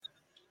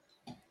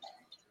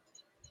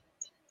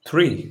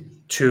3,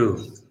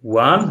 2,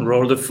 1,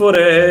 roll the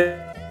footage.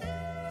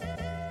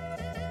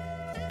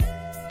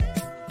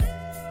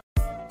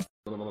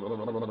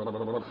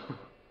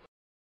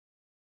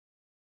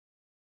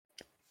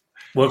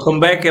 Welcome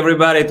back,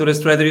 everybody, to the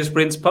Strategy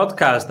Sprints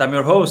podcast. I'm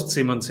your host,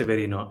 Simon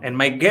Severino, and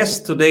my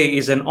guest today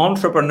is an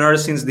entrepreneur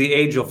since the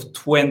age of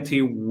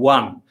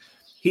 21.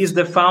 He's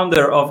the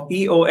founder of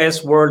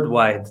EOS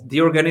Worldwide,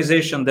 the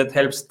organization that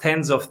helps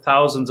tens of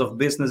thousands of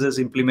businesses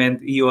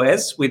implement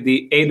EOS with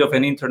the aid of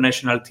an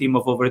international team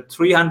of over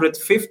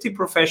 350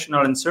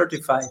 professional and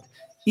certified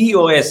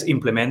EOS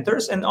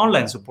implementers and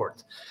online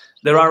support.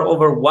 There are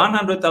over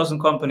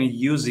 100,000 companies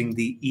using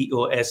the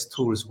EOS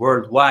tools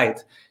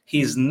worldwide.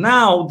 He's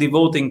now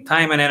devoting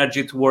time and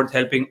energy toward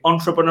helping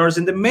entrepreneurs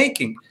in the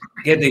making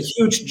get a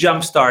huge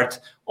jumpstart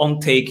on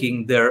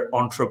taking their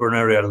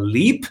entrepreneurial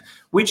leap,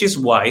 which is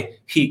why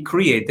he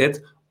created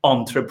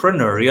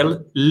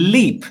Entrepreneurial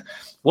Leap.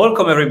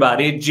 Welcome,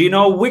 everybody,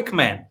 Gino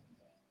Wickman.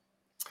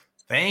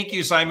 Thank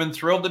you, Simon.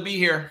 Thrilled to be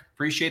here.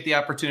 Appreciate the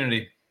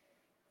opportunity.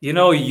 You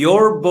know,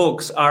 your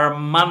books are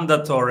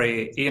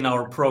mandatory in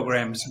our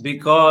programs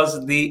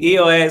because the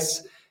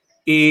EOS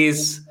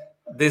is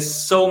this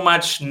so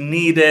much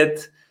needed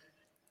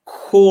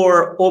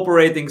core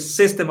operating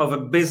system of a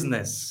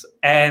business.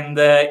 And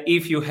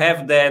if you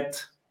have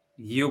that,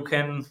 you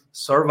can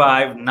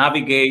survive,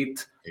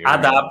 navigate,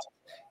 adapt.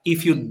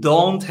 If you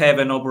don't have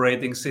an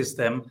operating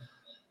system,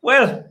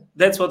 well,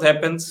 that's what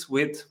happens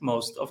with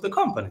most of the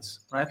companies,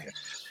 right?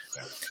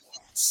 Yeah.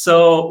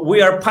 So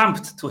we are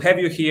pumped to have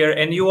you here,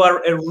 and you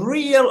are a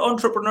real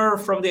entrepreneur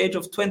from the age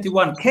of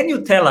 21. Can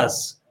you tell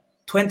us,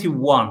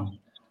 21,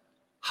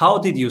 how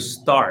did you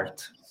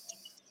start?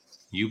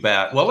 You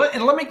bet. Well,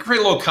 and let me create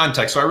a little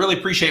context. So I really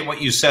appreciate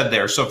what you said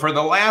there. So for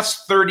the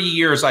last 30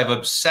 years, I've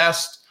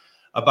obsessed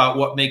about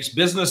what makes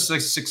business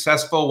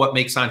successful, what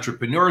makes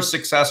entrepreneurs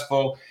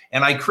successful.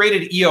 And I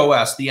created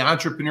EOS, the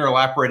Entrepreneurial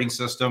Operating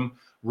System,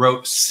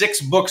 wrote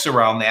 6 books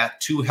around that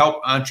to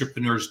help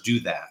entrepreneurs do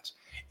that.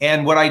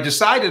 And what I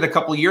decided a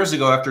couple of years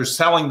ago after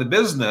selling the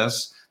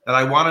business, that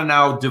I want to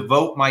now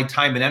devote my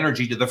time and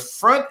energy to the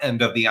front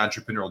end of the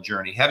entrepreneurial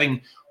journey.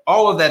 Having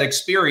all of that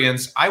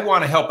experience, I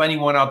want to help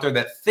anyone out there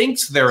that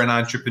thinks they're an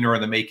entrepreneur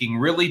in the making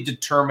really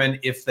determine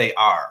if they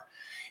are.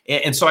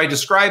 And so I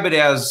describe it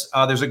as,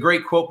 there's a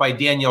great quote by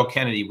Danielle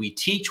Kennedy, we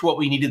teach what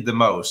we needed the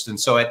most. And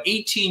so at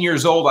 18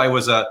 years old, I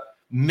was a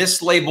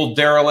mislabeled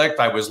derelict.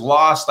 I was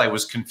lost. I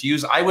was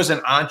confused. I was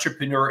an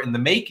entrepreneur in the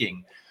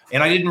making.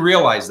 And I didn't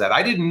realize that.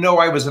 I didn't know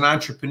I was an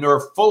entrepreneur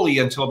fully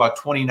until about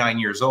 29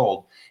 years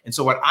old. And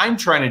so what I'm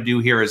trying to do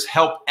here is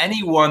help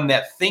anyone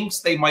that thinks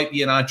they might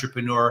be an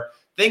entrepreneur,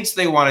 thinks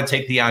they want to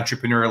take the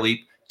entrepreneurial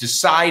leap,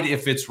 decide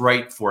if it's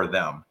right for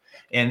them.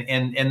 And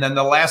then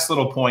the last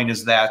little point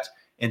is that,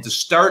 and to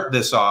start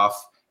this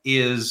off,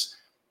 is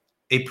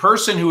a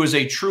person who is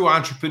a true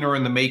entrepreneur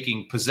in the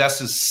making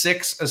possesses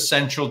 6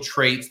 essential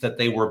traits that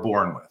they were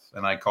born with.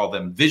 And I call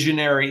them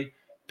visionary,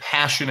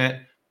 passionate,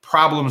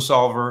 problem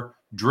solver,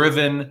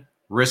 driven,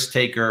 risk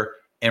taker,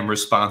 and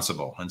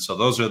responsible. And so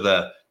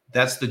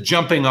that's the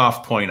jumping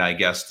off point, I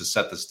guess, to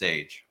set the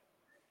stage.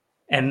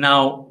 And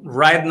now,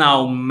 right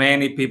now,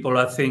 many people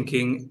are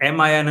thinking,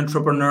 am I an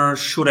entrepreneur?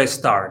 Should I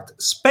start?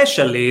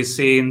 Especially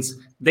since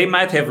they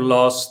might have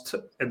lost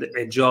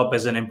a job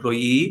as an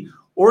employee,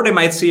 or they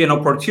might see an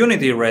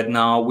opportunity right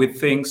now with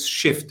things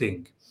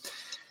shifting.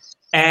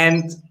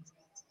 And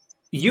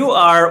you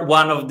are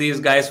one of these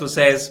guys who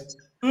says,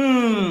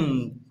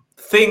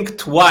 think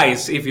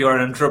twice if you're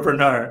an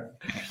entrepreneur,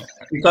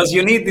 because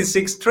you need these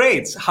 6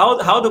 traits.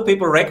 How do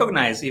people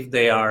recognize if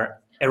they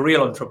are a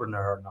real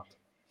entrepreneur or not?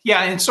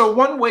 Yeah, and so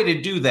one way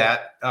to do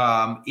that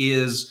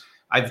is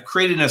I've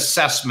created an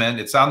assessment.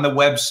 It's on the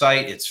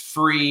website. It's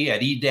free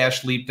at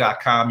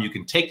e-leap.com. You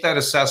can take that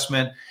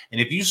assessment,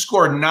 and if you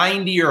score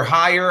 90 or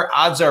higher,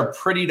 odds are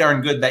pretty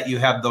darn good that you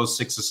have those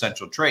 6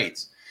 essential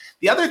traits.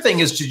 The other thing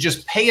is to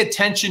just pay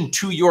attention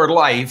to your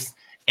life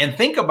and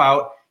think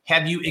about,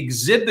 have you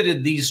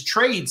exhibited these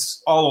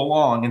traits all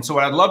along? And so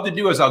what I'd love to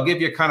do is I'll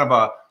give you kind of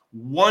a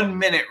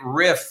 1-minute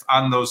riff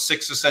on those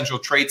 6 essential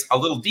traits a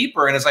little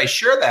deeper. And as I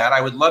share that,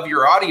 I would love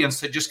your audience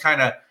to just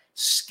kind of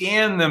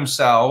scan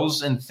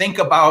themselves and think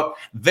about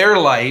their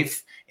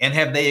life and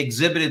have they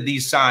exhibited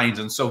these signs.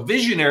 And so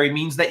visionary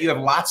means that you have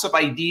lots of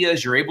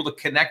ideas. You're able to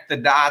connect the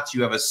dots.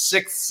 You have a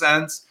 6th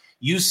sense.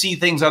 You see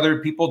things other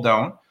people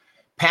don't.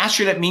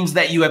 Passionate means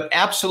that you have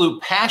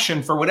absolute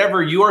passion for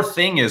whatever your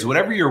thing is,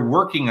 whatever you're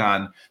working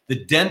on,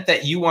 the dent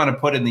that you want to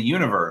put in the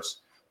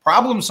universe.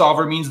 Problem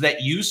solver means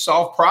that you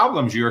solve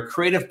problems. You're a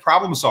creative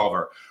problem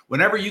solver.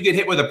 Whenever you get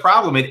hit with a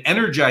problem, it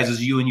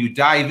energizes you and you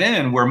dive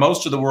in, where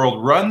most of the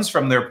world runs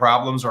from their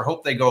problems or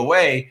hope they go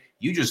away.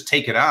 You just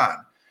take it on.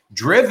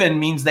 Driven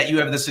means that you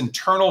have this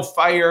internal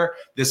fire,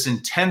 this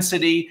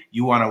intensity.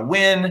 You want to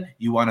win.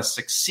 You want to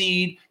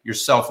succeed. You're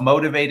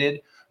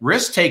self-motivated.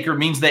 Risk taker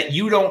means that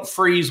you don't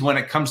freeze when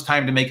it comes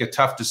time to make a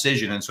tough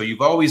decision. And so you've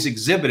always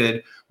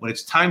exhibited, when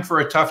it's time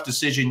for a tough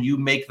decision, you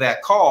make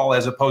that call,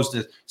 as opposed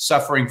to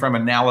suffering from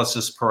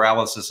analysis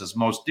paralysis as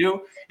most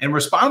do. And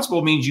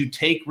responsible means you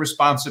take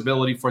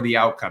responsibility for the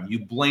outcome. You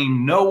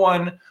blame no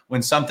one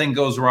when something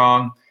goes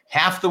wrong.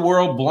 Half the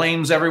world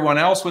blames everyone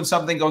else when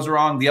something goes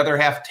wrong. The other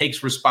half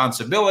takes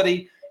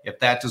responsibility. If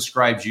that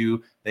describes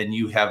you, then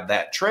you have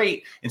that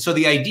trait. And so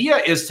the idea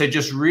is to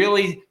just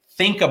really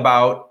think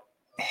about,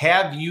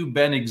 have you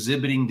been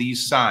exhibiting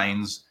these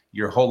signs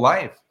your whole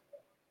life?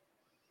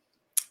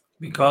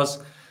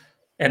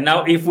 And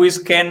now if we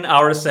scan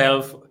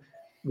ourselves,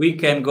 we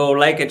can go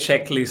like a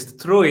checklist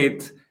through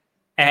it.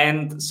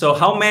 And so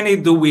how many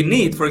do we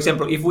need? For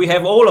example, if we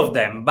have all of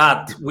them,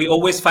 but we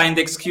always find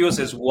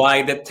excuses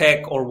why the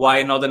tech or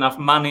why not enough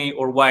money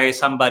or why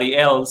somebody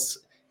else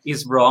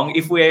is wrong.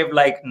 If we have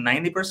like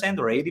 90%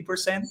 or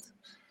 80%?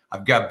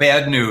 I've got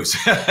bad news.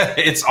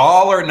 It's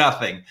all or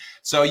nothing.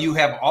 So you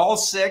have all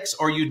 6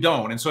 or you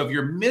don't. And so if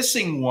you're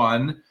missing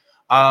one,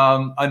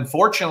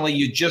 unfortunately,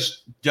 you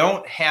just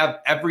don't have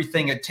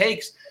everything it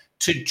takes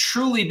to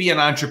truly be an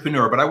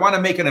entrepreneur. But I want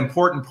to make an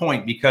important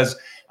point, because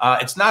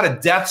it's not a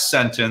death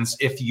sentence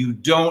if you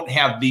don't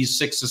have these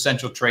 6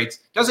 essential traits.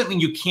 Doesn't mean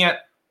you can't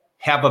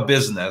have a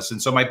business. And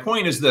so my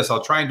point is this,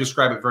 I'll try and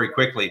describe it very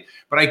quickly,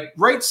 but I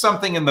write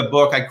something in the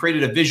book. I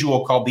created a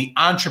visual called the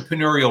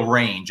entrepreneurial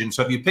range. And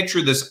so if you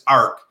picture this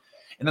arc,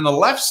 and on the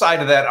left side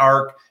of that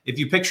arc, if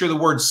you picture the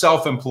word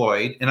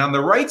self-employed, and on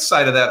the right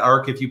side of that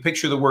arc, if you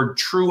picture the word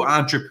true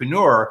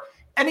entrepreneur,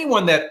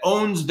 anyone that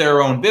owns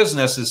their own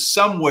business is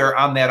somewhere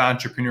on that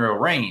entrepreneurial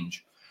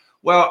range.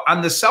 Well,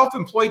 on the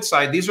self-employed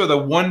side, these are the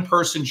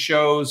one-person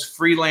shows,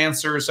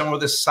 freelancers, someone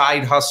with a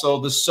side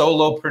hustle, the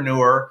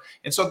solopreneur.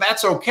 And so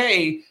that's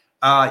okay.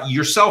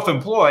 You're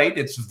self-employed.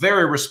 It's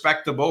very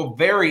respectable,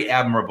 very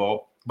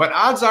admirable. But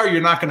odds are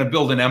you're not going to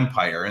build an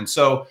empire. And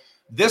so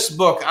this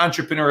book,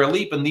 Entrepreneurial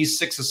Leap, and these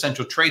 6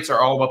 essential traits are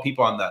all about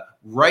people on the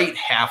right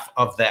half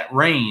of that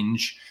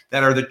range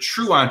that are the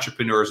true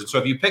entrepreneurs. And so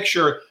if you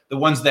picture the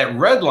ones that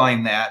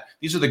redline that,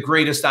 these are the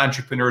greatest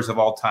entrepreneurs of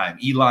all time.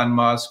 Elon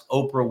Musk,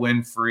 Oprah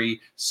Winfrey,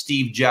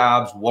 Steve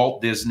Jobs,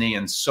 Walt Disney,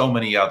 and so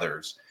many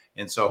others.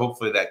 And so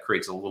hopefully that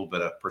creates a little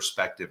bit of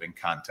perspective and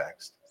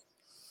context.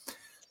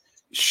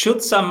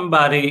 Should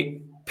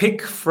somebody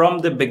pick from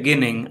the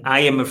beginning, I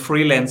am a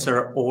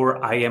freelancer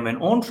or I am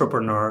an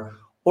entrepreneur,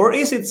 or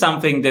is it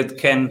something that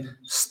can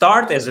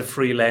start as a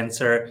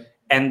freelancer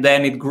and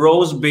then it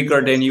grows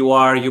bigger than you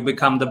are, you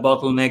become the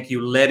bottleneck,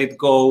 you let it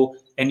go,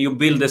 and you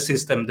build a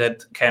system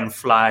that can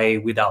fly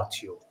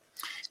without you?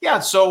 Yeah,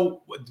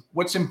 so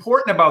what's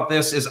important about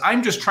this is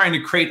I'm just trying to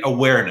create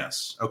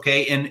awareness,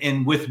 okay?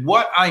 And with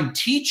what I'm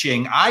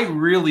teaching, I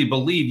really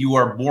believe you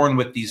are born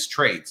with these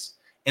traits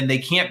and they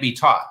can't be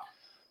taught.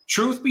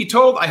 Truth be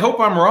told, I hope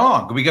I'm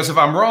wrong, because if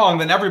I'm wrong,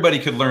 then everybody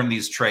could learn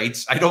these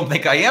traits. I don't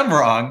think I am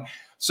wrong.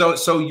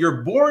 So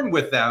you're born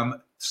with them.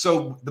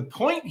 So the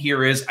point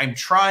here is I'm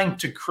trying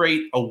to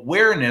create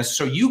awareness.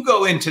 So you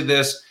go into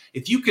this,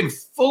 if you can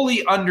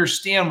fully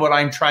understand what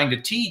I'm trying to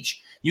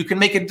teach, you can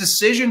make a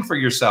decision for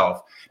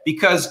yourself.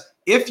 Because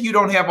if you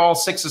don't have all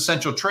 6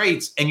 essential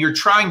traits and you're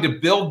trying to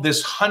build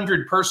this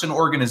 100-person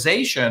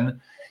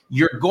organization,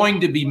 you're going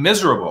to be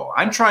miserable.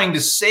 I'm trying to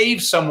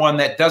save someone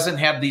that doesn't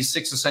have these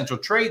 6 essential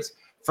traits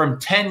from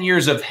 10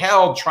 years of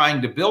hell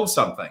trying to build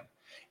something.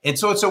 And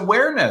so it's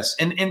awareness.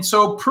 And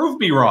so prove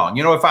me wrong.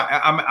 You know, if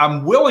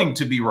I'm willing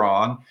to be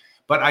wrong,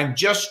 but I'm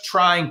just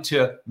trying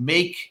to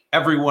make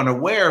everyone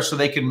aware so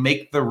they can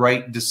make the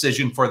right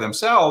decision for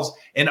themselves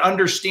and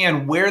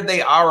understand where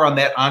they are on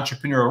that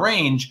entrepreneurial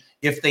range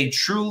if they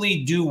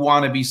truly do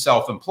want to be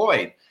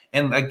self-employed.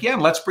 And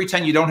again, let's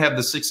pretend you don't have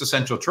the 6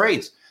 essential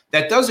traits.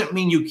 That doesn't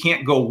mean you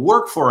can't go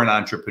work for an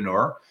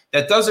entrepreneur.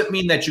 That doesn't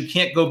mean that you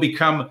can't go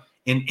become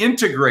an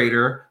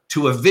integrator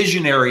to a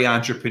visionary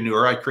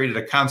entrepreneur. I created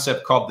a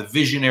concept called the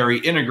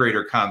visionary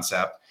integrator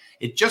concept.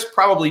 It just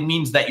probably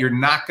means that you're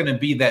not going to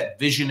be that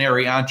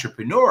visionary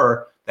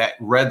entrepreneur that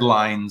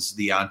redlines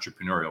the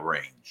entrepreneurial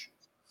range.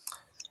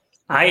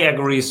 I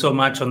agree so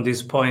much on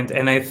this point.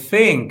 And I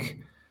think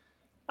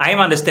I'm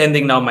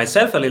understanding now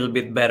myself a little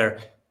bit better.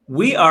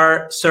 We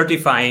are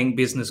certifying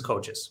business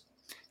coaches.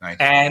 Nice.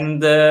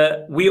 And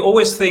we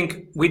always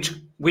think which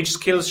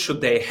skills should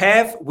they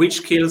have, which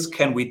skills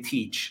can we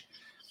teach?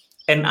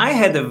 And I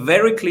had a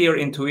very clear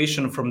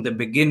intuition from the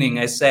beginning.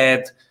 I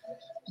said,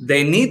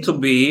 they need to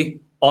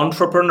be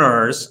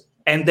entrepreneurs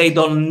and they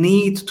don't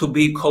need to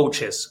be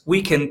coaches.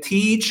 We can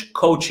teach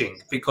coaching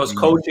because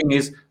coaching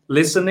is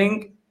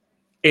listening.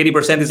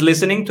 80% is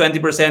listening,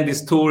 20%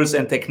 is tools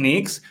and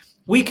techniques.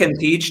 We can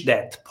teach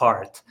that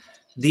part.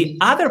 The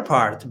other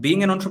part,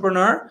 being an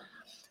entrepreneur,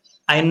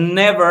 I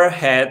never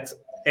had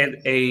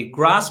a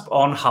grasp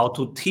on how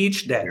to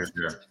teach that.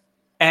 Sure.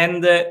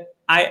 And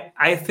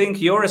I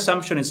think your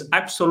assumption is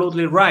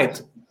absolutely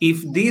right.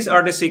 If these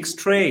are the 6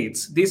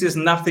 traits, this is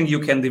nothing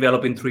you can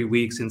develop in 3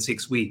 weeks, in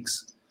 6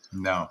 weeks.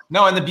 No.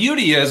 And the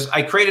beauty is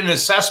I created an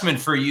assessment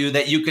for you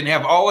that you can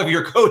have all of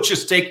your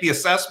coaches take the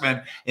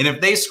assessment. And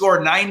if they score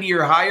 90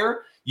 or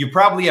higher, you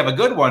probably have a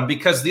good one,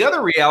 because the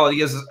other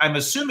reality is I'm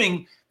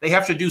assuming they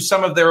have to do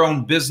some of their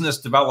own business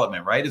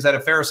development, right? Is that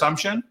a fair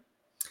assumption?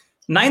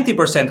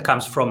 90%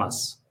 comes from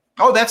us.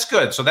 Oh, that's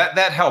good. So that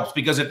helps,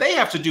 because if they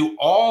have to do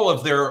all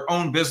of their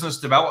own business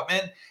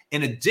development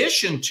in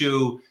addition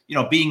to,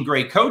 being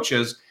great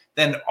coaches,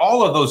 then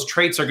all of those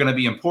traits are going to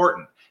be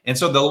important. And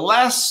so the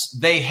less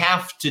they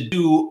have to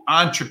do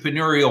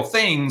entrepreneurial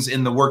things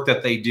in the work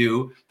that they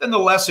do, then the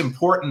less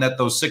important that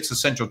those 6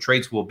 essential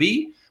traits will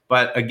be.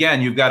 But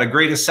again, you've got a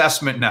great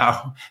assessment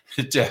now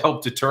to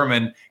help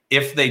determine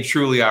if they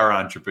truly are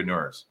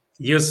entrepreneurs.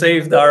 You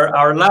saved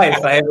our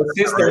life. I have a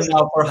system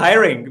now for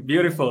hiring.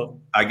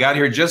 Beautiful. I got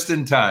here just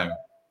in time.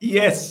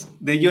 Yes,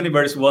 the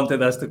universe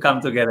wanted us to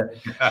come together.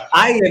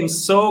 I am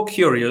so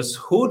curious,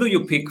 who do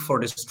you pick for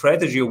the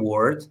strategy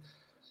award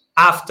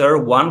after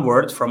one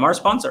word from our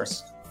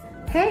sponsors?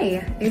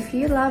 Hey, if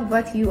you love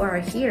what you are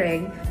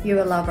hearing, you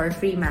will love our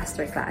free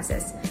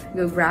masterclasses.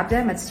 Go grab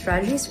them at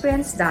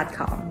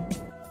strategysprints.com.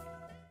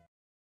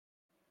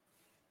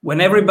 When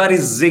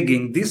everybody's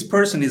zigging, this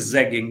person is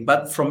zagging,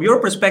 but from your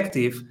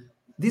perspective,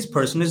 this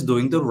person is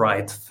doing the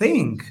right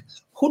thing.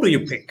 Who do you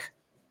pick?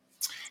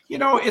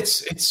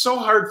 It's so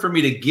hard for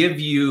me to give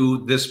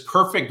you this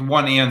perfect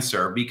one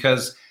answer,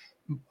 because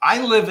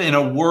I live in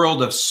a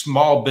world of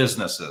small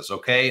businesses,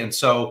 okay? And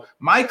so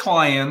my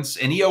clients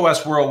and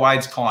EOS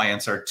Worldwide's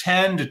clients are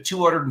 10 to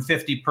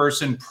 250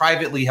 person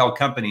privately held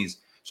companies.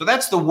 So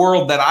that's the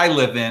world that I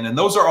live in, and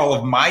those are all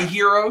of my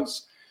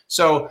heroes.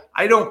 So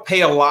I don't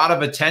pay a lot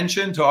of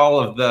attention to all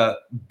of the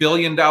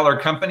billion-dollar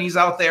companies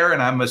out there,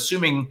 and I'm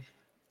assuming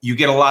you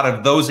get a lot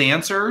of those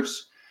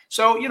answers.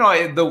 So,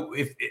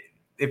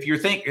 if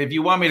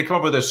you want me to come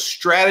up with a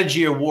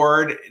strategy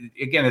award,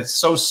 again, it's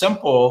so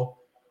simple.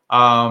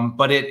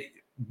 But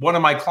one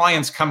of my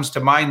clients comes to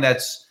mind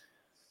that's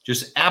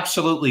just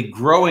absolutely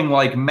growing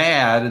like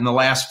mad in the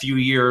last few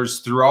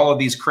years through all of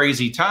these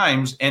crazy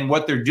times. And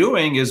what they're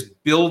doing is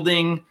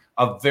building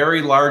a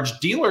very large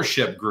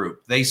dealership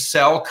group. They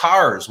sell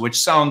cars, which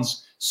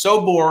sounds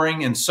so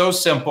boring and so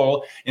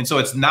simple. And so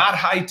it's not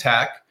high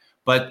tech.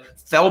 But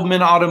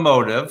Feldman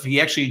Automotive,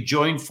 he actually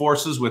joined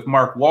forces with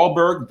Mark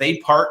Wahlberg. They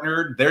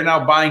partnered. They're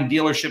now buying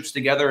dealerships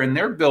together, and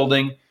they're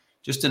building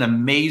just an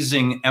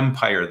amazing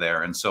empire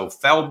there. And so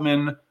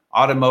Feldman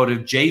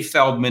Automotive, Jay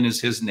Feldman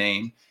is his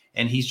name,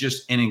 and he's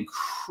just an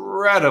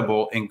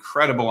incredible,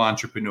 incredible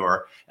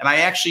entrepreneur. And I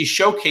actually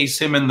showcase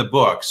him in the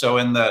book. So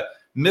in the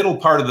middle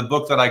part of the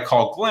book that I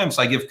call Glimpse,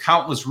 I give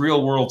countless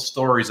real-world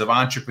stories of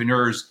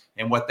entrepreneurs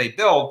and what they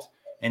built.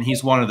 And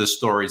he's one of the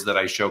stories that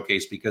I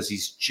showcase because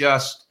he's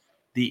just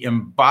the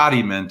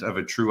embodiment of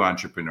a true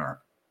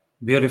entrepreneur.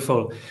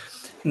 Beautiful.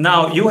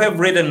 Now, you have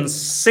written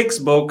 6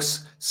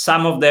 books,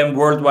 some of them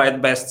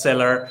worldwide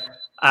bestseller.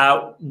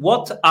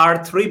 What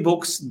are 3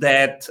 books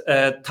that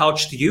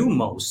touched you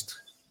most?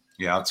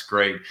 Yeah, that's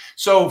great.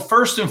 So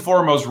first and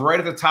foremost, right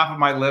at the top of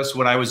my list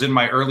when I was in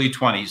my early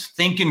 20s,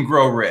 Think and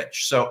Grow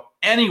Rich. So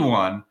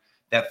anyone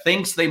that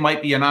thinks they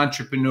might be an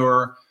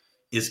entrepreneur,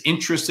 is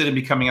interested in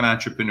becoming an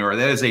entrepreneur,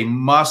 that is a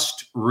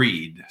must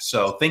read.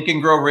 So Think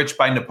and Grow Rich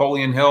by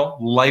Napoleon Hill,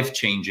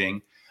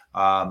 life-changing,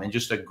 and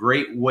just a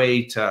great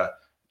way to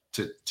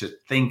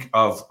think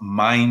of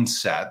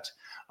mindset.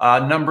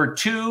 Number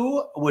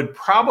 2 would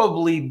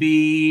probably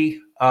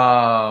be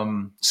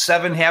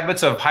 7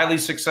 Habits of Highly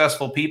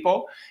Successful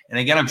People. And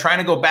again, I'm trying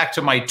to go back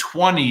to my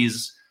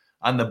 20s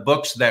on the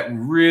books that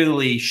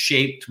really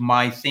shaped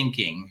my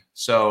thinking.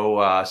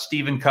 So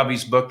Stephen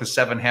Covey's book, The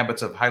 7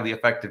 Habits of Highly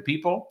Effective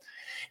People.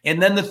 And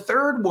then the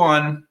third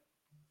one,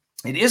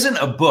 it isn't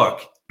a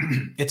book.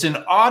 It's an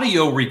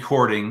audio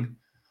recording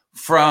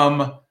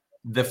from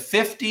the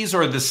 50s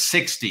or the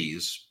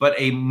 60s, but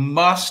a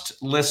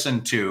must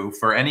listen to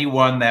for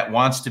anyone that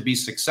wants to be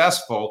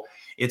successful.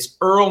 It's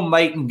Earl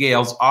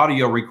Nightingale's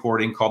audio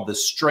recording called The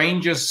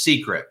Strangest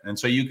Secret. And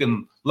so you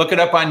can look it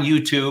up on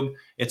YouTube.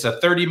 It's a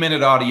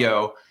 30-minute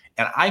audio.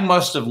 And I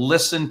must have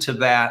listened to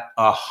that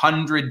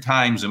 100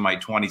 times in my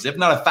 20s, if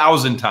not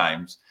 1,000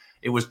 times.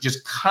 It was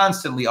just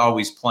constantly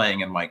always playing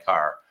in my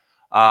car.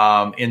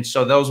 And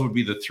so those would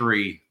be the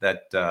 3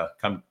 that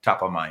come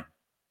top of mind.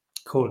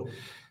 Cool.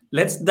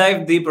 Let's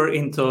dive deeper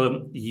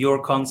into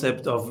your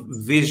concept of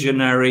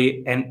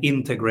visionary and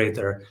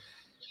integrator.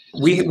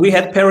 We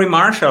had Perry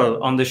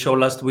Marshall on the show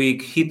last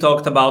week. He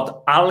talked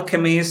about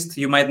alchemist.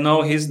 You might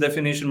know his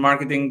definition,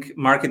 marketing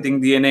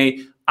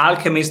DNA,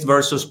 alchemist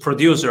versus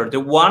producer. The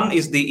one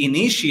is the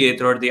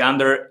initiator, the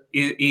other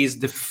is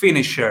the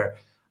finisher.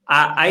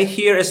 I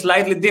hear a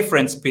slightly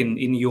different spin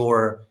in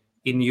your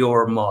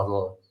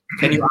model.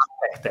 Can you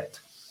unpack that?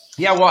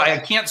 Yeah, well, I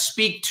can't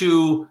speak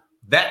to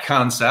that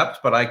concept,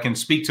 but I can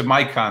speak to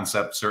my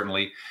concept,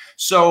 certainly.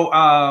 So,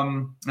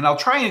 and I'll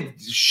try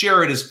and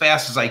share it as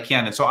fast as I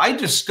can. And so I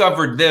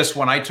discovered this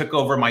when I took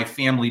over my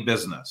family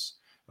business.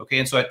 Okay,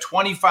 and so at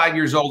 25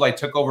 years old, I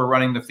took over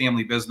running the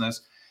family business.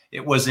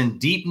 It was in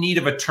deep need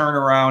of a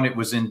turnaround. It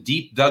was in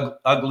deep,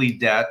 ugly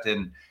debt.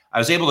 And I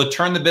was able to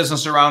turn the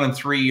business around in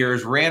 3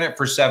 years, ran it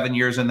for 7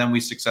 years, and then we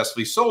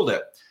successfully sold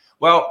it.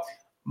 Well,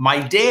 my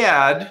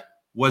dad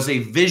was a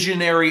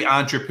visionary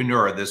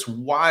entrepreneur, this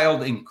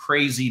wild and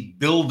crazy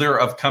builder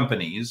of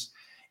companies.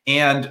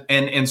 And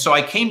so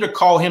I came to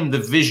call him the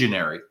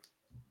visionary.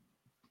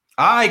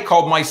 I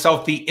called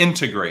myself the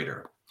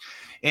integrator.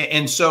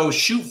 And so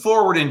shoot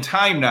forward in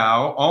time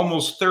now,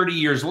 almost 30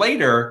 years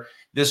later,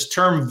 this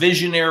term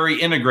visionary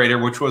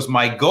integrator, which was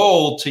my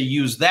goal to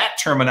use that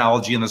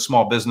terminology in the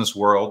small business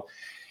world,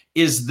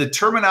 is the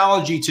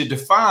terminology to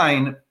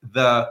define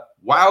the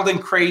wild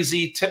and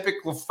crazy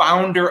typical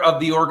founder of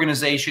the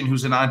organization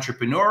who's an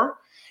entrepreneur,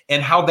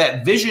 and how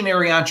that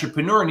visionary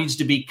entrepreneur needs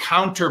to be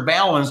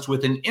counterbalanced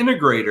with an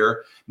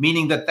integrator,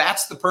 meaning that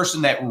that's the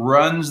person that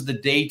runs the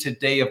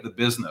day-to-day of the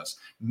business,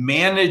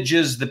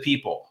 manages the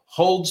people,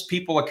 holds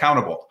people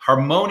accountable,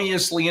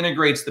 harmoniously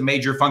integrates the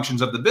major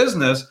functions of the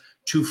business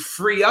to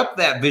free up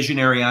that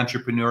visionary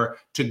entrepreneur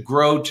to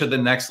grow to the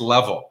next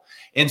level.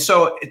 And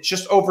so it's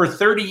just over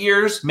 30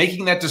 years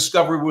making that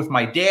discovery with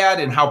my dad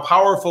and how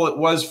powerful it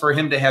was for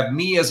him to have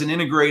me as an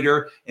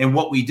integrator and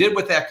what we did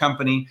with that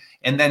company.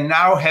 And then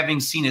now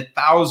having seen it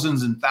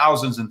thousands and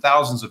thousands and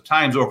thousands of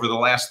times over the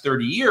last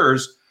 30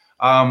 years,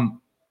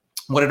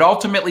 what it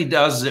ultimately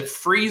does is it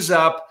frees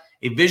up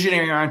a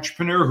visionary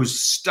entrepreneur who's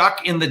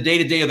stuck in the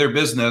day-to-day of their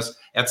business.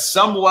 At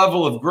some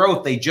level of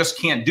growth, they just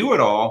can't do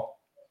it all.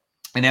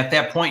 And at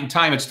that point in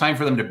time, it's time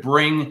for them to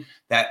bring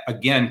that,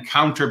 again,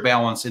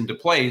 counterbalance into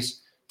place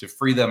to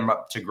free them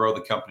up to grow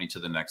the company to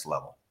the next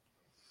level.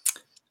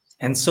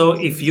 And so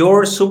if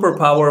your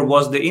superpower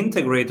was the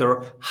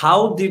integrator,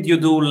 how did you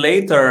do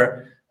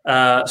later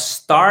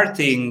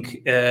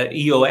starting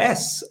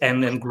EOS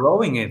and then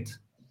growing it?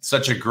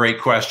 Such a great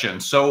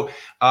question. So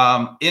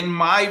in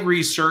my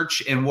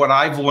research and what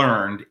I've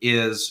learned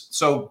is,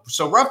 so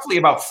roughly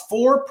about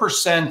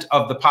 4%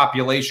 of the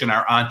population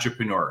are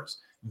entrepreneurs,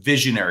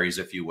 visionaries,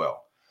 if you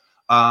will.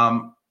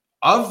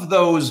 Of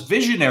those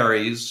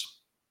visionaries,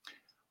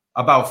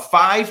 about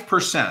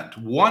 5%,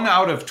 1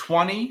 out of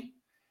 20,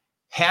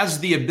 has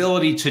the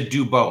ability to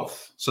do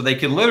both. So they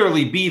can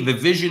literally be the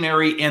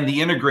visionary and the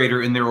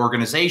integrator in their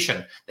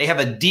organization. They have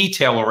a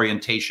detail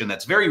orientation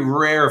that's very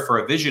rare for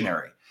a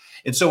visionary.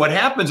 And so what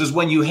happens is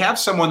when you have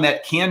someone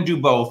that can do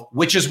both,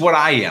 which is what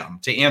I am,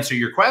 to answer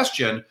your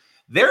question,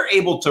 they're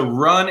able to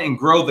run and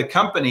grow the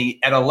company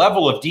at a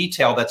level of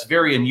detail that's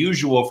very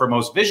unusual for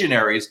most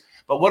visionaries.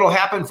 But what will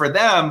happen for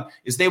them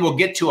is they will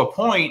get to a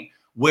point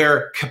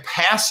where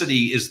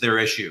capacity is their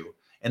issue.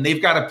 And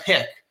they've got to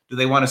pick, do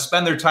they want to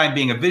spend their time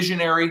being a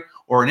visionary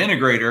or an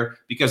integrator,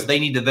 because they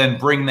need to then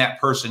bring that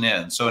person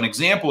in. So an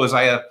example is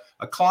I have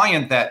a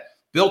client that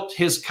built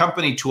his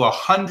company to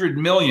 100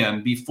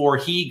 million before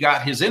he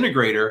got his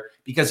integrator,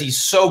 because he's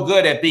so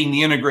good at being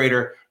the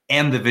integrator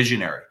and the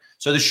visionary.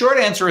 So the short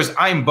answer is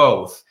I'm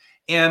both.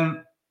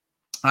 And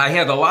I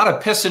had a lot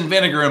of piss and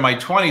vinegar in my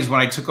 20s when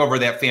I took over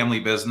that family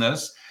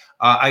business.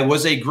 I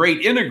was a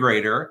great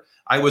integrator.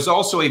 I was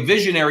also a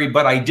visionary,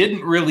 but I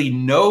didn't really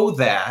know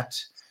that.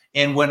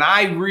 And when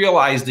I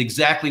realized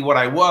exactly what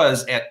I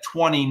was at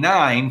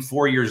 29,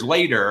 4 years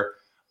later,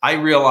 I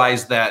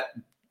realized that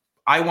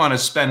I want to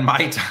spend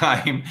my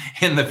time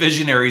in the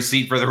visionary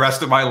seat for the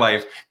rest of my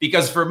life,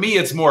 because for me,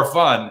 it's more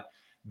fun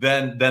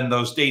than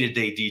those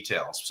day-to-day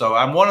details. So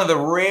I'm one of the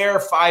rare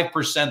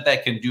 5%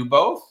 that can do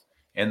both,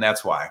 and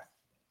that's why.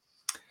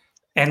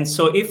 And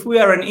so if we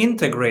are an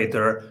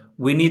integrator,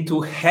 we need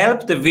to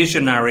help the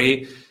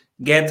visionary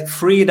get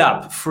freed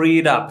up.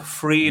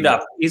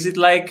 Is it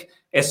like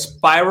a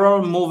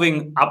spiral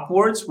moving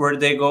upwards where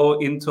they go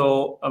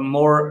into a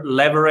more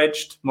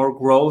leveraged, more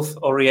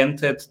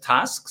growth-oriented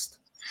tasks?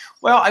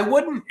 Well, I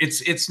wouldn't,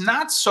 it's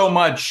not so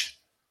much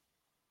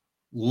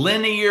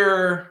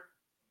linear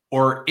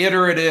or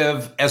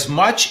iterative as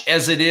much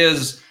as it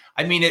is,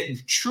 I mean,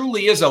 it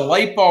truly is a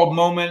light bulb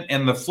moment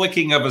and the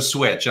flicking of a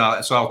switch.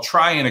 So I'll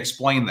try and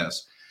explain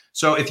this.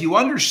 So if you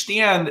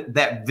understand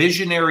that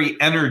visionary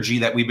energy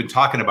that we've been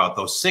talking about,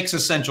 those 6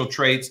 essential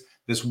traits,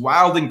 this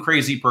wild and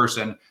crazy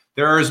person,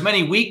 there are as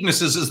many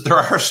weaknesses as there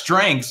are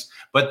strengths,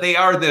 but they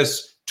are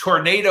this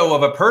tornado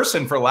of a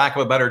person, for lack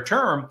of a better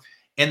term.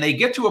 And they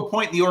get to a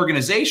point in the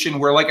organization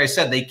where, like I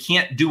said, they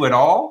can't do it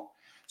all.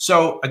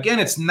 So again,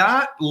 it's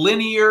not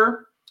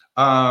linear.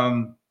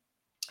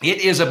 It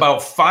is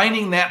about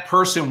finding that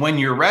person when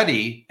you're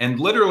ready and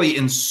literally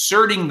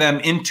inserting them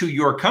into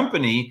your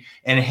company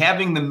and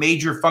having the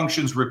major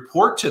functions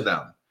report to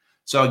them.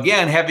 So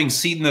again, having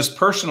seen this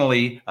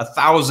personally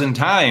 1,000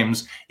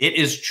 times, it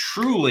is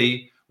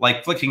truly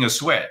like flicking a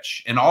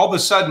switch. And all of a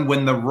sudden,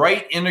 when the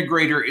right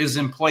integrator is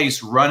in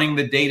place running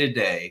the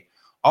day-to-day,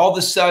 all of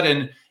a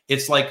sudden,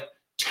 it's like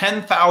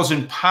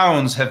 10,000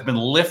 pounds have been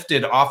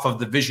lifted off of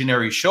the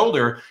visionary's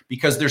shoulder,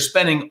 because they're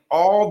spending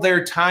all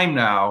their time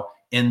now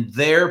in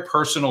their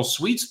personal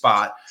sweet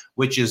spot,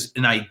 which is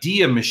an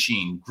idea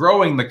machine,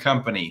 growing the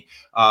company,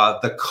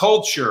 the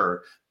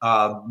culture,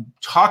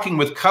 talking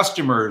with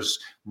customers,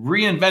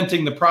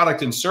 reinventing the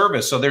product and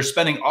service. So they're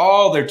spending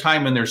all their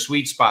time in their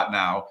sweet spot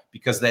now,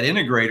 because that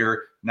integrator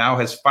now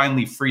has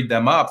finally freed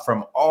them up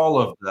from all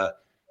of the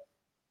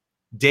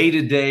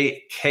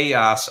day-to-day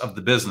chaos of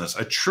the business.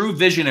 A true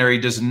visionary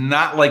does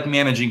not like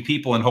managing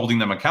people and holding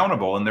them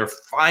accountable, and they're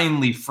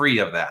finally free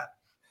of that.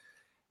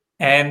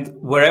 And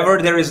wherever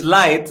there is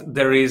light,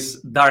 there is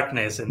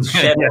darkness and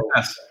shadow.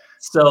 Yes.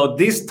 So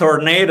this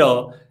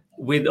tornado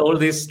with all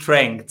these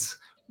strengths,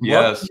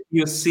 Yes. what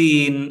you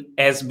seen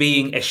as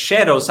being a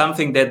shadow,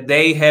 something that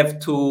they have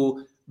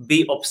to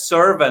be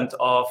observant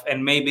of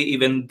and maybe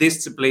even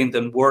disciplined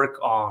and work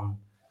on?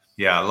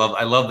 Yeah,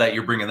 I love that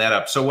you're bringing that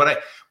up. So one of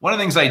the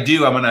things I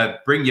do, I'm going to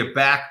bring you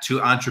back to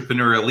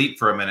Entrepreneurial Leap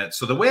for a minute.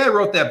 So the way I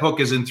wrote that book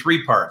is in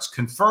 3 parts: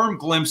 Confirm,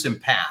 Glimpse, and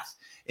Path.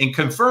 And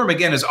Confirm,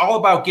 again, is all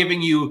about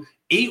giving you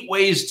 8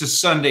 ways to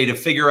Sunday to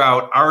figure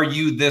out, are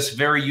you this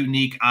very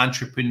unique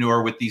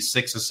entrepreneur with these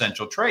 6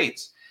 essential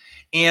traits?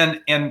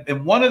 And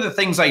one of the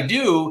things I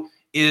do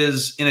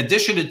is, in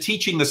addition to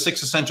teaching the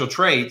 6 essential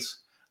traits,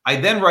 I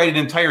then write an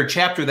entire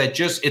chapter that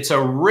it's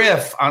a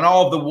riff on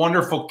all of the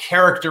wonderful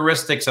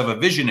characteristics of a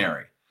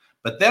visionary.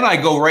 But then I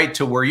go right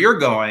to where you're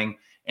going,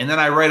 and then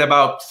I write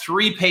about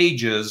 3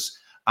 pages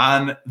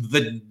on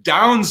the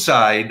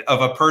downside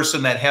of a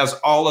person that has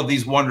all of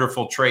these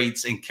wonderful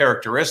traits and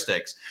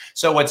characteristics.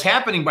 So what's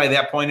happening by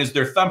that point is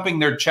they're thumping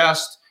their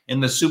chest in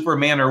the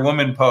Superman or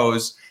woman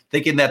pose,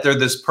 thinking that they're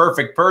this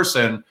perfect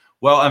person.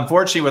 Well,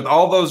 unfortunately, with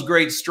all those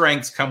great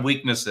strengths come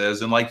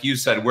weaknesses. And like you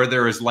said, where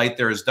there is light,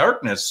 there is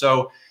darkness.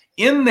 So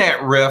in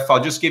that riff,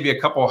 I'll just give you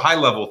a couple of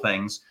high-level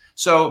things.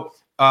 So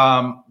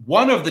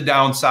one of the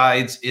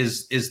downsides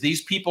is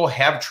these people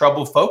have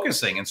trouble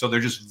focusing. And so they're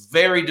just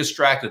very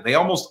distracted. They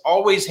almost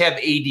always have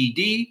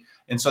ADD.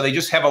 And so they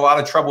just have a lot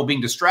of trouble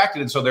being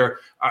distracted. And so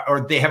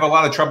they have a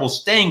lot of trouble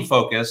staying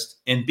focused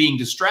and being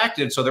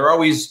distracted. So they're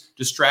always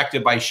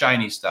distracted by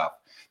shiny stuff.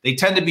 They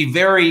tend to be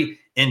very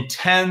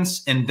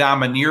intense and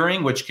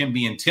domineering, which can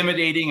be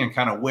intimidating and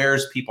kind of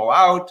wears people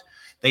out.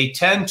 They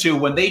tend to,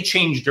 when they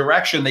change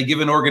direction, they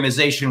give an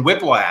organization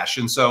whiplash.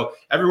 And so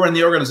everyone in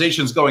the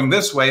organization is going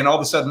this way, and all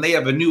of a sudden they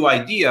have a new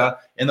idea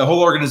and the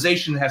whole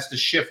organization has to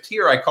shift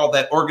here. I call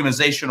that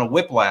organizational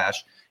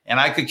whiplash. And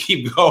I could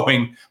keep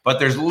going, but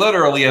there's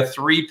literally a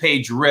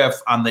 3-page riff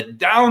on the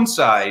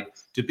downside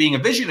to being a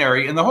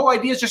visionary. And the whole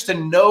idea is just to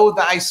know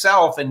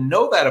thyself and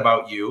know that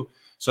about you,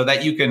 so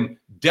that you can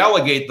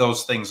delegate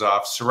those things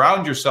off,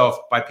 surround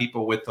yourself by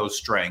people with those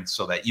strengths,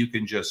 so that you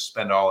can just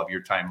spend all of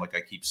your time, like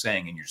I keep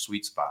saying, in your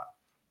sweet spot.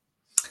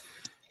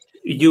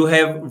 You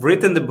have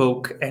written the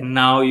book and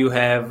now you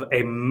have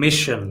a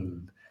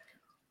mission.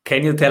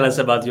 Can you tell us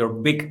about your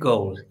big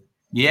goal?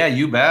 Yeah,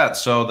 you bet.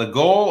 So the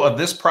goal of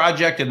this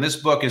project and this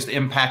book is to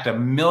impact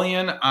 1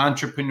 million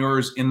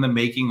entrepreneurs in the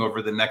making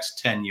over the next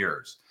 10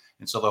 years.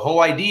 And so the whole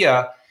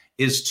idea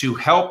is to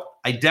help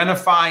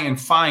identify and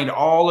find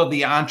all of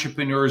the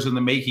entrepreneurs in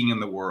the making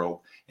in the world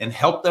and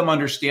help them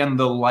understand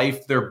the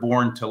life they're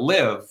born to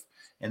live.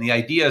 And the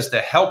idea is to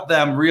help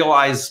them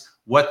realize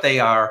what they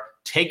are,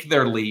 take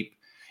their leap,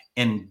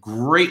 and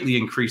greatly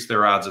increase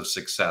their odds of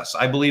success.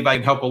 I believe I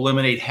can help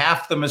eliminate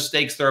half the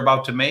mistakes they're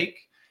about to make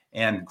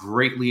and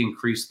greatly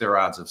increase their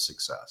odds of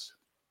success.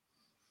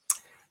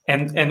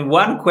 And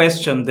one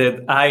question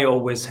that I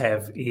always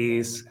have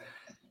is,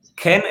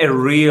 can a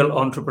real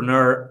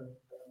entrepreneur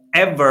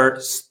ever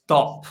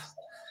stop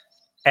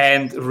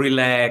and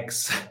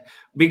relax?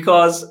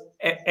 Because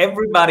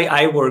everybody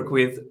I work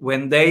with,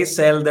 when they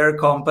sell their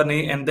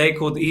company and they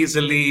could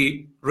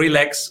easily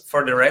relax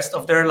for the rest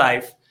of their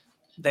life,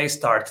 they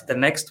start the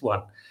next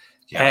one.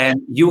 Yeah.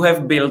 And you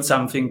have built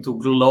something to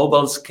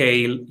global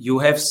scale. You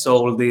have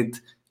sold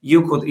it.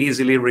 You could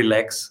easily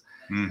relax.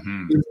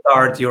 Mm-hmm. You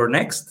start your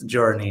next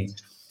journey.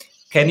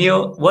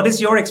 What is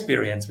your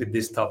experience with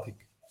this topic?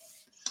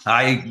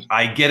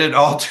 I get it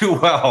all too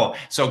well.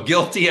 So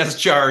guilty as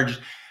charged.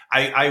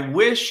 I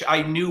wish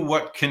I knew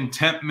what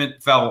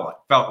contentment felt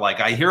like.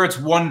 I hear it's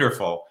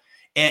wonderful.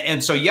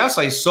 And so, yes,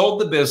 I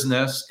sold the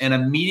business and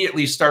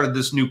immediately started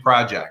this new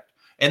project.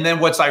 And then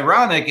what's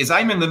ironic is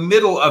I'm in the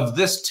middle of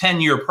this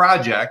 10-year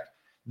project.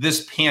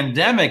 This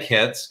pandemic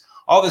hits.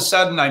 All of a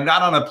sudden, I'm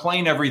not on a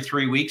plane every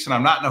 3 weeks and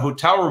I'm not in a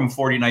hotel room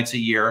 40 nights a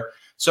year.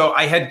 So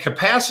I had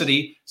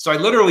capacity. So I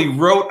literally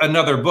wrote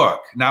another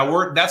book.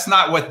 Now, that's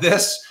not what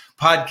this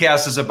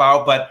podcast is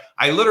about, but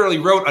I literally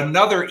wrote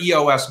another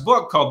EOS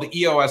book called The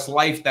EOS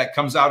Life that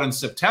comes out in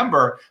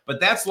September. But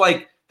that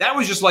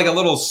was just like a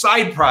little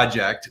side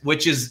project,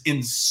 which is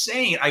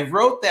insane. I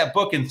wrote that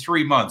book in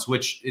 3 months,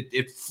 which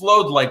it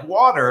flowed like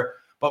water.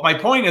 But my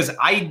point is,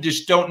 I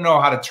just don't know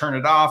how to turn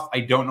it off. I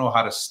don't know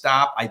how to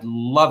stop. I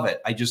love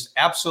it. I just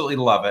absolutely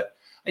love it.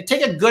 I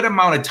take a good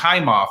amount of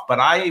time off, but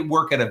I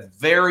work at a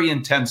very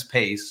intense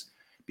pace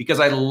because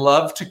I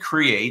love to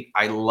create.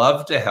 I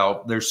love to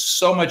help. There's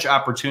so much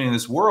opportunity in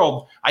this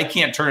world. I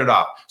can't turn it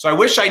off. So I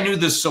wish I knew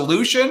the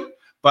solution,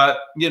 but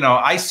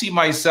I see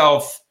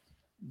myself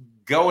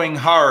going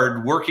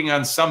hard, working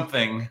on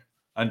something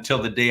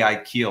until the day I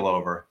keel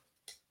over.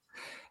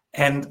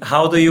 And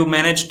how do you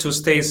manage to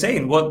stay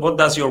sane? What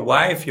does your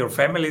wife, your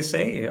family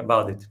say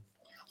about it?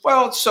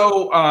 Well,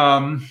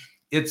 so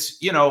it's,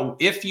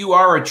 if you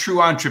are a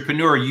true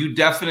entrepreneur, you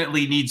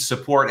definitely need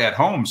support at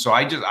home. So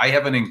I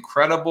have an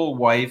incredible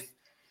wife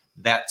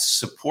that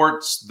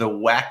supports the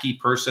wacky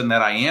person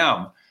that I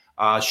am.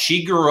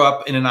 She grew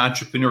up in an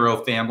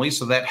entrepreneurial family,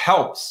 so that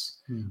helps.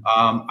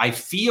 Mm-hmm. I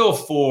feel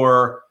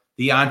for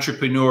the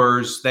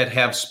entrepreneurs that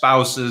have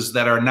spouses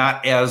that are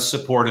not as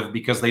supportive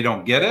because they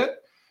don't get it.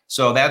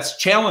 So that's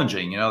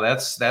challenging.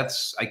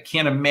 That's I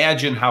can't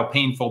imagine how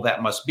painful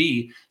that must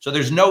be. So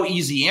there's no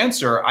easy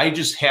answer. I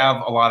just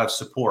have a lot of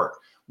support.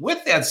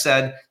 With that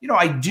said,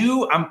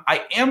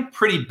 I am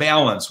pretty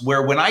balanced,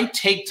 where when I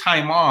take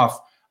time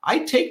off,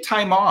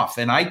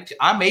 and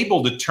I'm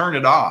able to turn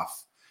it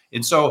off.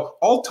 And so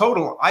all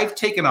total, I've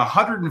taken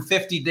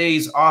 150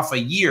 days off a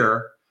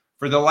year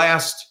for the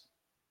last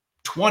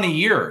 20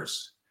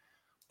 years.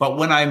 But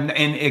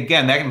and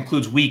again, that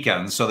includes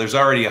weekends. So there's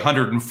already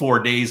 104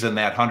 days in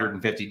that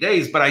 150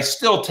 days, but I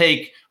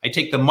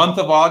take the month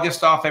of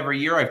August off every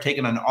year. I've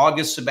taken an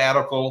August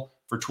sabbatical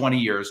for 20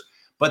 years.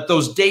 But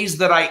those days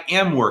that I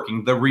am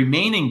working, the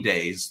remaining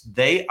days,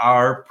 they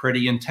are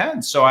pretty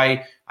intense. So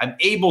I'm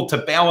able to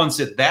balance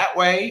it that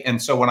way.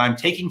 And so when I'm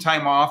taking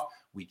time off,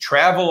 we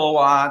travel a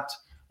lot.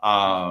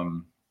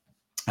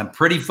 I'm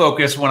pretty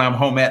focused when I'm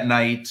home at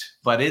night,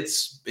 but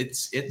it's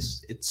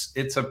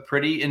a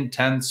pretty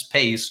intense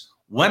pace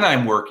when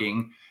I'm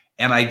working,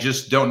 and I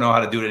just don't know how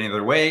to do it any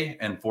other way.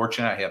 And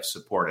fortunately, I have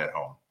support at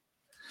home.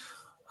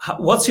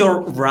 What's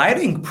your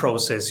writing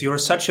process? You're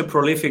such a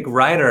prolific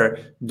writer.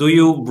 Do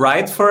you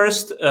write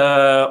first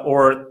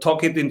or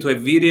talk it into a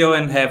video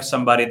and have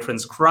somebody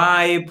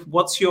transcribe?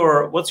 What's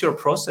your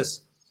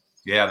process?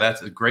 Yeah,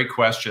 that's a great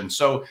question.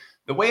 So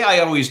the way I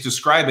always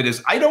describe it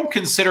is I don't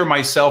consider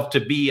myself to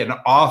be an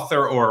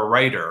author or a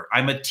writer.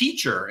 I'm a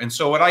teacher. And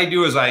so what I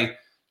do is I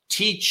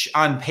teach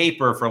on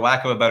paper, for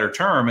lack of a better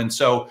term. And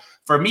so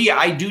for me,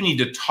 I do need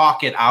to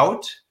talk it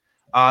out.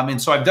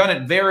 And so I've done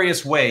it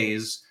various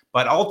ways.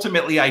 But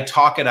ultimately, I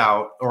talk it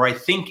out, or I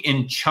think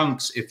in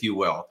chunks, if you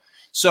will.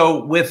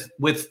 So with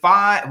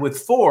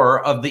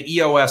 4 of the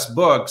EOS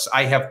books,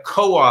 I have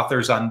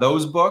co-authors on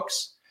those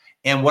books.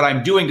 And what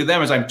I'm doing to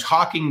them is I'm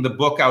talking the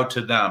book out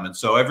to them. And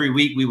so every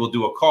week we will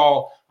do a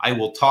call. I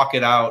will talk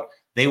it out.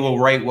 They will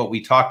write what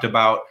we talked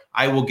about.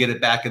 I will get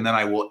it back, and then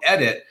I will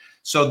edit.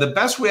 So the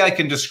best way I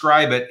can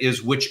describe it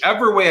is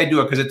whichever way I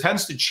do it, because it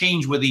tends to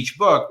change with each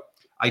book.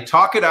 I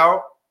talk it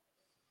out.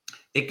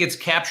 It gets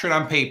captured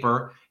on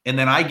paper. And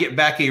then I get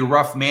back a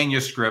rough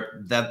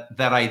manuscript that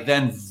I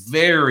then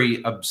very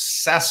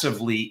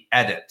obsessively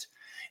edit.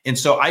 And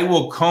so I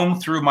will comb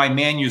through my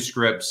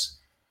manuscripts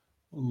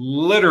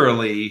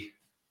literally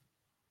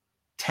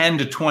 10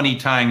 to 20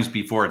 times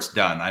before it's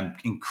done. I'm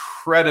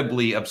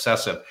incredibly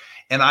obsessive.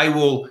 And I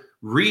will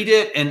read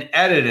it and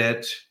edit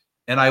it,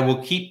 and I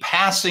will keep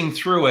passing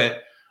through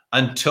it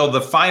until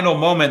the final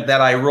moment that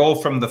I roll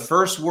from the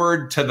first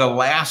word to the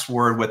last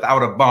word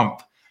without a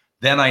bump.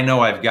 Then I know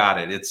I've got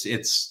it.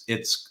 It's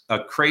a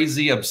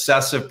crazy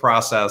obsessive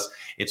process.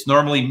 It's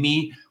normally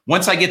me.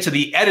 Once I get to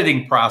the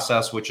editing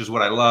process, which is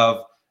what I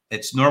love,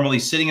 it's normally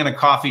sitting in a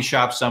coffee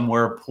shop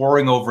somewhere,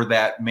 poring over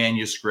that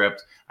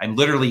manuscript. I'm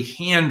literally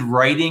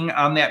handwriting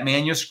on that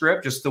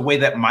manuscript, just the way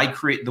that my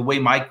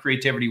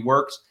creativity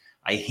works.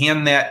 I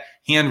hand that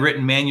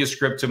handwritten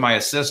manuscript to my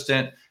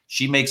assistant.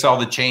 She makes all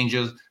the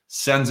changes,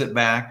 sends it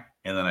back,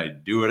 and then I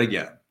do it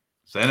again.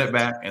 Send it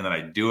back, and then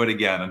I do it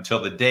again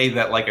until the day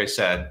that, like I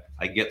said,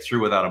 I get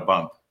through without a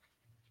bump.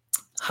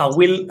 How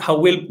will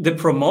the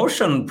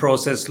promotion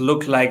process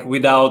look like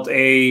without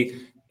a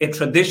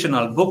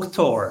traditional book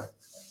tour?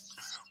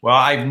 Well,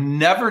 I've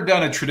never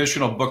done a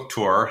traditional book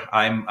tour.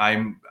 I'm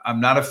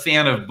not a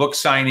fan of book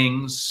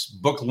signings,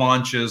 book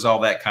launches, all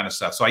that kind of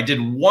stuff. So I did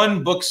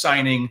one book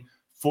signing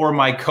for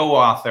my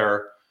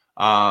co-author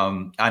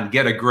on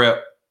Get a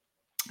Grip,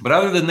 but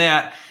other than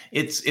that,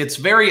 it's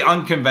very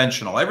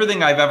unconventional.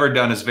 Everything I've ever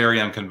done is very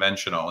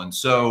unconventional. And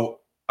so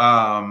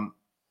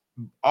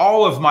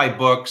all of my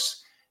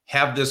books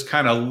have this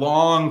kind of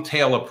long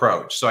tail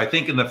approach. So I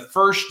think in the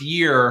first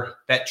year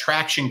that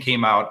Traction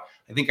came out,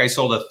 I think I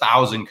sold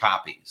 1,000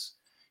 copies,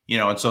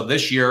 and so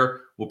this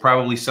year we'll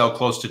probably sell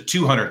close to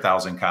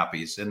 200,000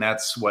 copies. And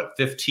that's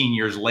 15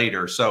 years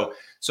later. So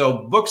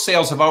book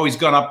sales have always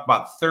gone up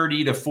about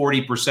 30 to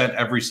 40%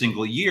 every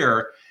single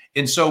year.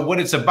 And so what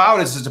it's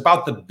about is it's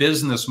about the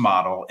business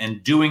model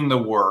and doing the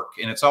work.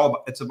 And it's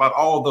about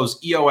all of those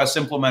EOS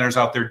implementers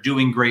out there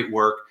doing great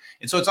work.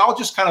 And so it's all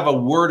just kind of a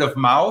word of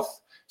mouth.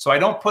 So I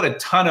don't put a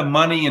ton of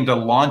money into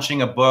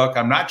launching a book.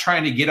 I'm not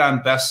trying to get on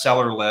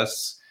bestseller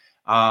lists.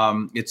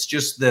 It's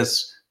just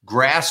this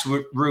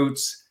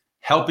grassroots,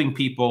 helping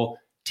people,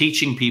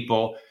 teaching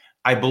people.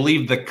 I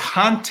believe the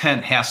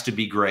content has to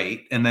be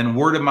great, and then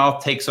word of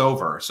mouth takes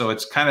over. So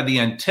it's kind of the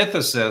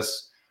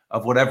antithesis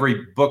of what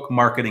every book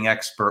marketing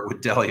expert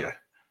would tell you.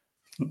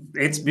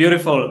 It's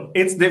beautiful.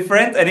 It's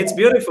different and it's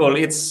beautiful.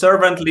 It's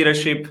servant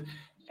leadership.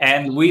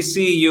 And we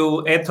see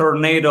you at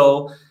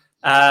Tornado,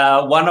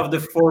 one of the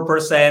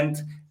 4%.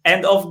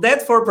 And of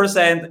that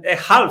 4%, a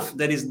half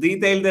that is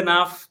detailed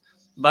enough,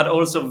 but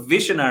also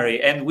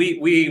visionary. And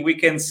we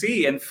can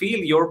see and feel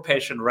your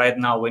passion right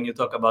now when you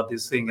talk about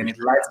this thing, and it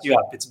lights you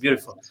up. It's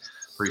beautiful.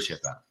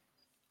 Appreciate that.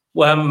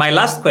 Well, my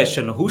last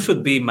question, who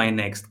should be my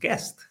next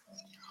guest?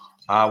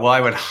 Well,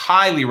 I would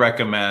highly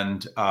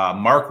recommend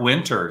Mark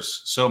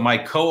Winters. So my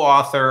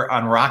co-author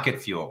on Rocket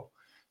Fuel.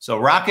 So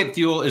Rocket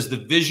Fuel is the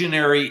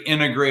visionary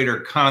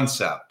integrator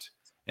concept.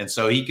 And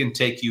so he can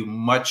take you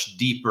much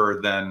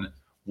deeper than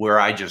where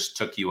I just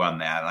took you on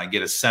that. And I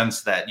get a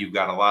sense that you've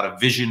got a lot of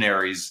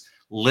visionaries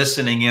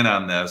listening in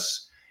on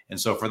this. And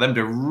so for them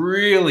to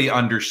really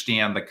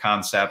understand the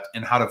concept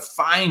and how to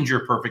find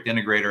your perfect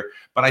integrator.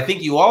 But I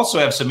think you also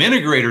have some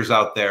integrators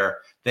out there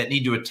that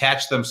need to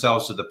attach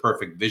themselves to the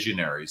perfect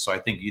visionary. So I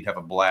think you'd have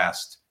a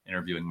blast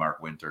interviewing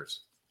Mark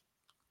Winters.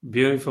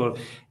 Beautiful.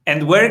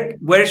 And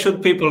where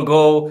should people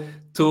go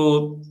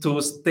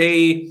to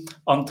stay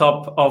on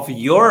top of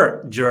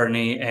your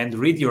journey and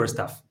read your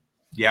stuff?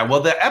 Yeah,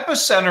 well, the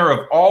epicenter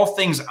of all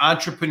things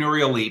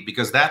Entrepreneurial Leap,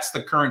 because that's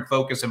the current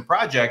focus and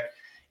project,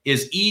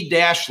 is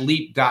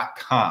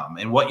e-leap.com.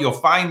 And what you'll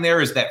find there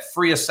is that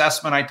free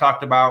assessment I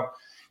talked about.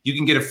 You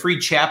can get a free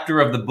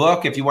chapter of the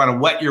book if you want to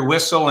wet your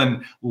whistle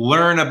and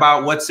learn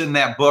about what's in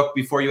that book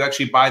before you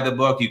actually buy the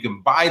book. You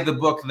can buy the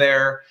book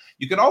there.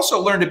 You can also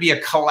learn to be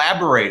a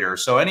collaborator.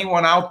 So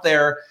anyone out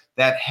there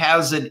that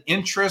has an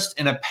interest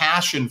and a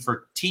passion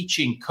for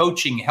teaching,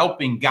 coaching,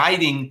 helping,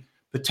 guiding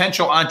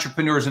potential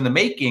entrepreneurs in the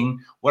making,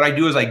 what I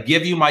do is I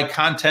give you my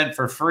content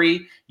for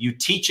free. You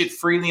teach it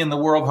freely in the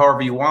world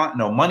however you want.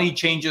 No money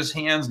changes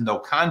hands, no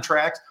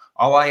contracts.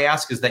 All I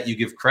ask is that you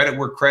give credit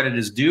where credit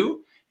is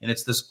due. And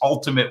it's this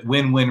ultimate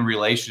win-win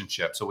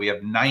relationship. So we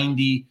have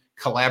 90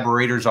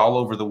 collaborators all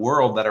over the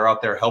world that are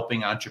out there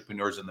helping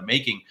entrepreneurs in the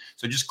making.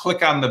 So just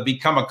click on the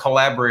Become a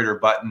Collaborator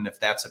button if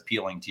that's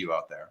appealing to you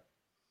out there.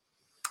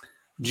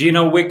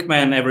 Gino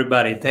Wickman,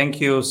 everybody, thank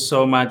you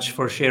so much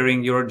for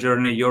sharing your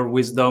journey, your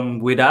wisdom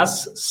with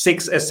us.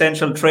 6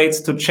 essential traits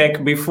to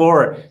check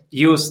before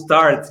you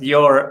start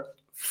your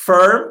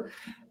firm.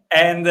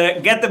 And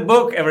get the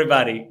book,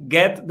 everybody.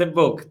 Get the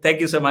book.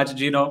 Thank you so much,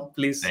 Gino.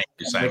 Please. Thank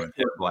you, Simon.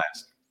 For a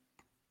blast.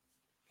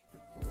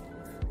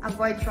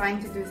 Avoid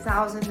trying to do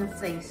thousands of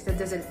things that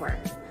doesn't work.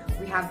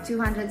 We have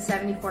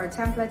 274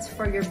 templates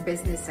for your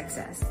business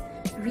success.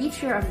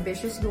 Reach your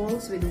ambitious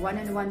goals with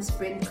one-on-one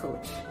sprint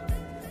coach.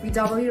 We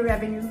double your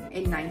revenue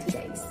in 90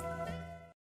 days.